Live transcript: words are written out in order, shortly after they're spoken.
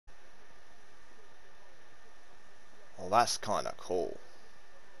that's kind of cool.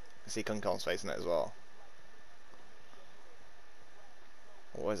 I see King Kong's face in it as well.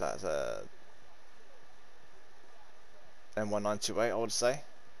 What is that? It's a M1928, I would say.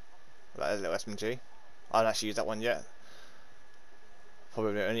 That is a little SMG. I haven't actually used that one yet.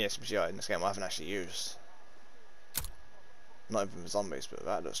 Probably the only SMG in this game I haven't actually used. Not even for zombies, but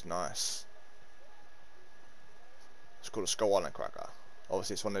that looks nice. It's called a Skull Island Cracker.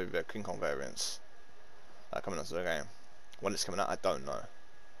 Obviously, it's one of the King Kong variants that are coming onto the game. When it's coming out, I don't know.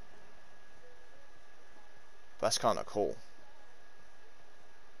 But that's kind of cool.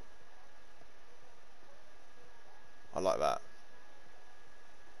 I like that.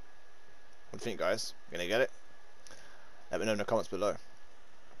 What do you think, guys? You gonna get it? Let me know in the comments below.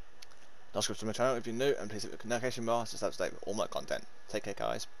 Don't subscribe to my channel if you're new, and please hit the notification bar to stay up to date with all my content. Take care,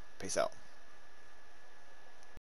 guys. Peace out.